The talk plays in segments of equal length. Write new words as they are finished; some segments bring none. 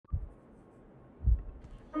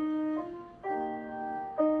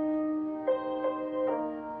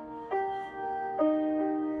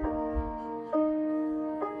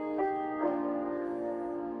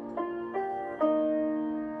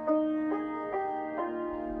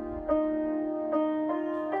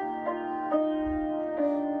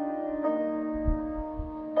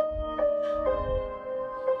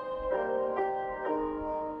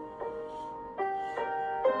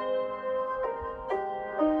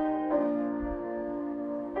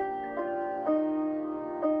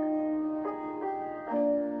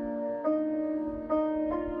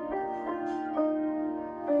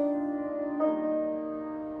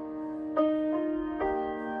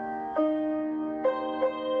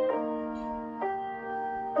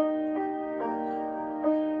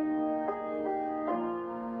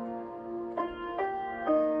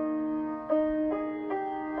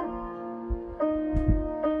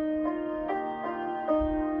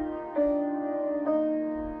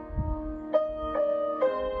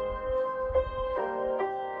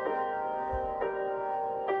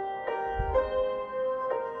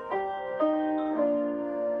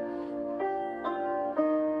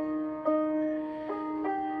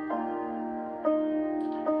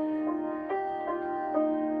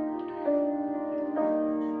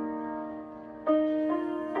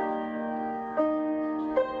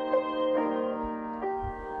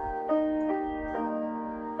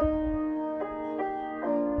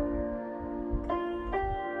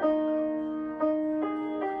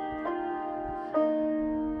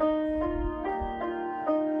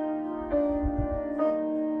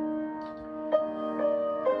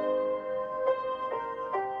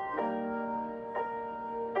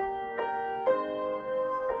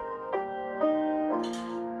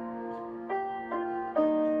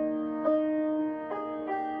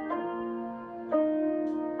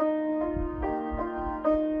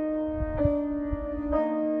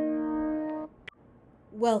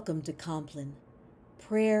Welcome to Compline,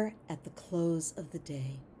 prayer at the close of the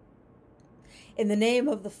day. In the name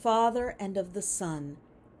of the Father, and of the Son,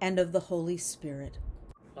 and of the Holy Spirit.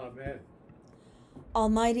 Amen.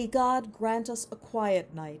 Almighty God, grant us a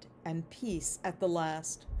quiet night and peace at the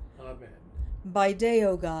last. Amen. By day,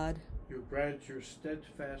 O God, You grant your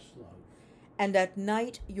steadfast love, and at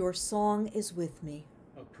night your song is with me.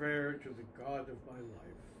 a prayer to the God of my life.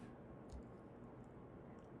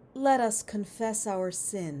 Let us confess our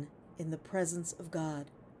sin in the presence of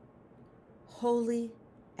God. Holy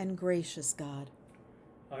and gracious God,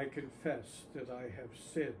 I confess that I have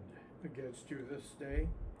sinned against you this day.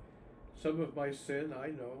 Some of my sin I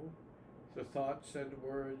know, the thoughts and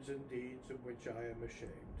words and deeds of which I am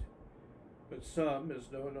ashamed. But some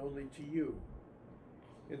is known only to you.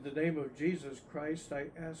 In the name of Jesus Christ, I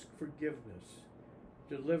ask forgiveness.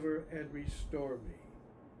 Deliver and restore me,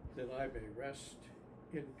 that I may rest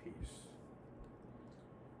in peace.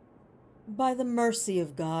 by the mercy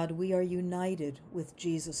of God, we are united with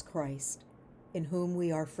Jesus Christ, in whom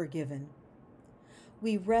we are forgiven.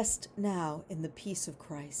 We rest now in the peace of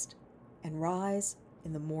Christ and rise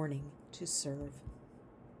in the morning to serve.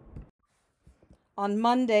 On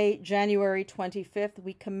Monday, January 25th,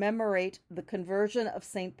 we commemorate the conversion of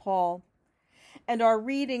St. Paul, and our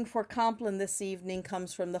reading for Compline this evening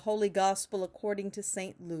comes from the Holy Gospel according to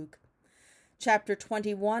St. Luke, chapter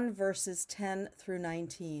 21, verses 10 through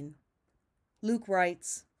 19. Luke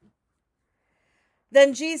writes,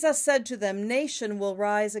 Then Jesus said to them, Nation will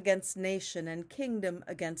rise against nation, and kingdom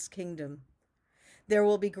against kingdom. There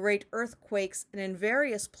will be great earthquakes, and in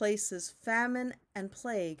various places famine and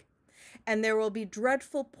plague, and there will be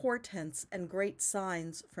dreadful portents and great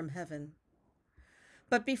signs from heaven.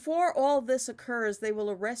 But before all this occurs, they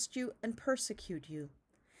will arrest you and persecute you.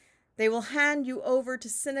 They will hand you over to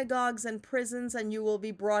synagogues and prisons, and you will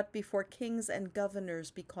be brought before kings and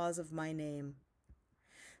governors because of my name.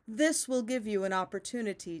 This will give you an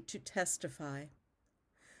opportunity to testify.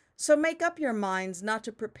 So make up your minds not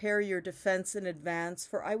to prepare your defense in advance,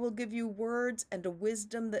 for I will give you words and a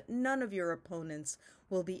wisdom that none of your opponents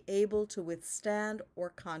will be able to withstand or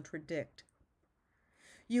contradict.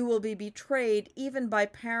 You will be betrayed even by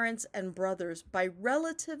parents and brothers, by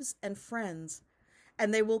relatives and friends,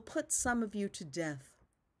 and they will put some of you to death.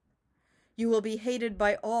 You will be hated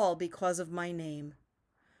by all because of my name,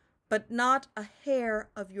 but not a hair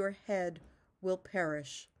of your head will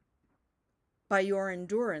perish. By your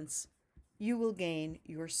endurance, you will gain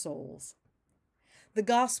your souls. The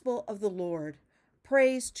Gospel of the Lord.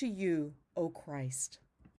 Praise to you, O Christ.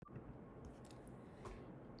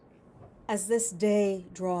 As this day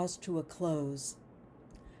draws to a close,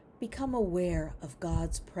 become aware of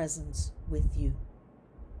God's presence with you.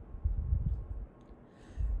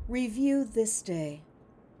 Review this day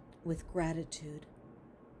with gratitude.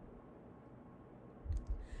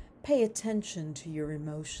 Pay attention to your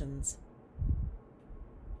emotions.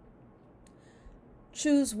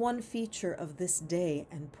 Choose one feature of this day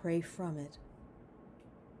and pray from it.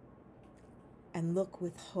 And look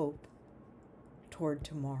with hope toward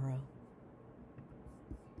tomorrow.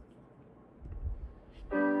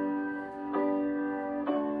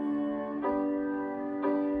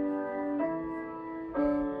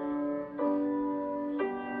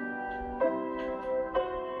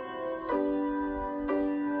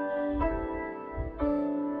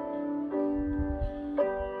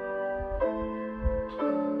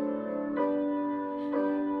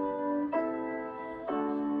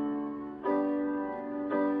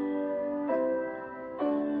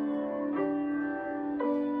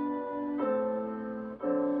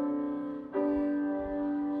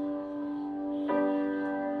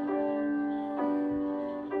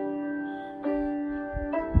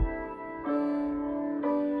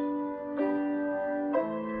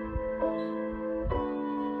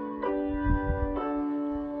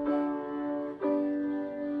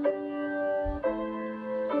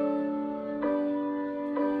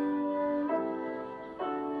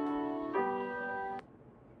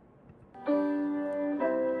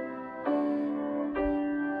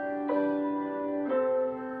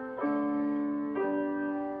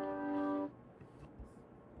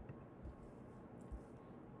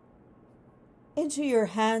 Into your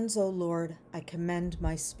hands, O Lord, I commend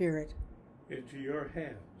my spirit. Into your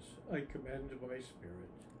hands I commend my spirit.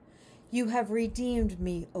 You have redeemed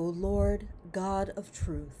me, O Lord, God of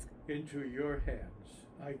truth. Into your hands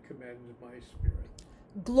I commend my spirit.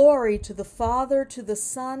 Glory to the Father, to the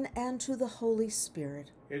Son, and to the Holy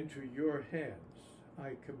Spirit. Into your hands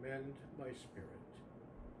I commend my spirit.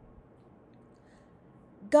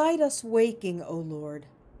 Guide us waking, O Lord,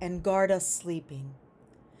 and guard us sleeping,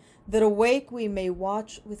 that awake we may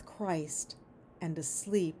watch with Christ, and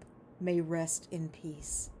asleep may rest in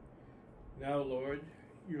peace. Now, Lord,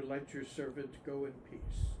 you let your servant go in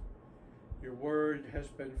peace. Your word has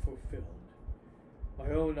been fulfilled.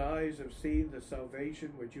 My own eyes have seen the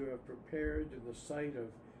salvation which you have prepared in the sight of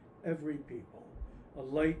every people, a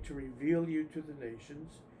light to reveal you to the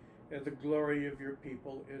nations, and the glory of your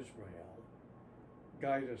people Israel.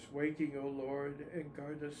 Guide us waking, O Lord, and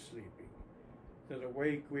guard us sleeping, that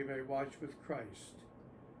awake we may watch with Christ,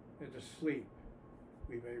 and asleep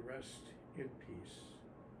we may rest in peace.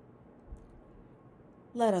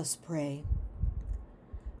 Let us pray.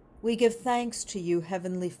 We give thanks to you,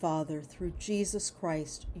 Heavenly Father, through Jesus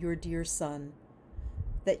Christ, your dear Son,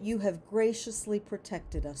 that you have graciously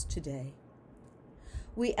protected us today.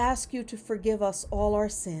 We ask you to forgive us all our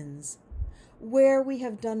sins, where we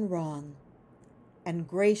have done wrong, and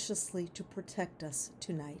graciously to protect us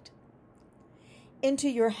tonight. Into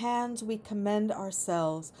your hands we commend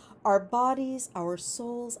ourselves, our bodies, our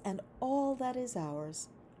souls, and all that is ours.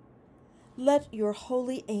 Let your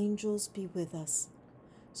holy angels be with us,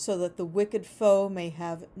 so that the wicked foe may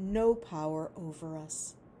have no power over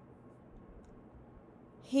us.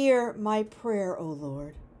 Hear my prayer, O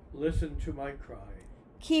Lord. Listen to my cry.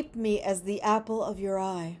 Keep me as the apple of your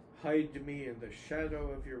eye. Hide me in the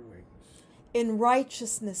shadow of your wings. In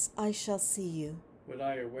righteousness I shall see you. When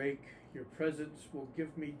I awake, your presence will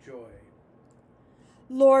give me joy.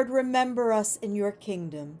 Lord, remember us in your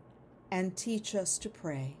kingdom, and teach us to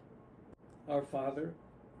pray. Our Father,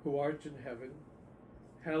 who art in heaven,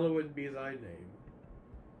 hallowed be thy name.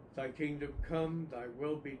 Thy kingdom come, thy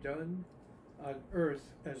will be done, on earth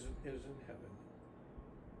as it is in heaven.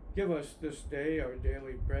 Give us this day our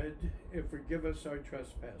daily bread, and forgive us our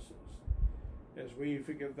trespasses, as we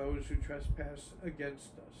forgive those who trespass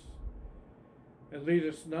against us. And lead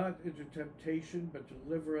us not into temptation, but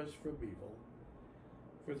deliver us from evil.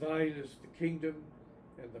 For thine is the kingdom,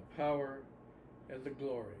 and the power, and the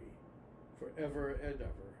glory, forever and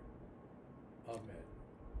ever. Amen.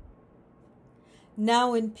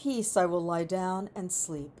 Now in peace I will lie down and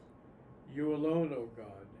sleep. You alone, O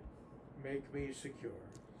God, make me secure.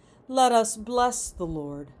 Let us bless the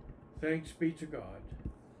Lord. Thanks be to God.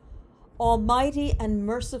 Almighty and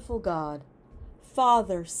merciful God,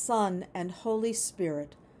 Father, Son, and Holy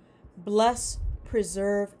Spirit, bless,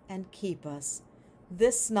 preserve, and keep us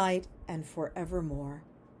this night and forevermore.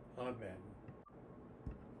 Amen.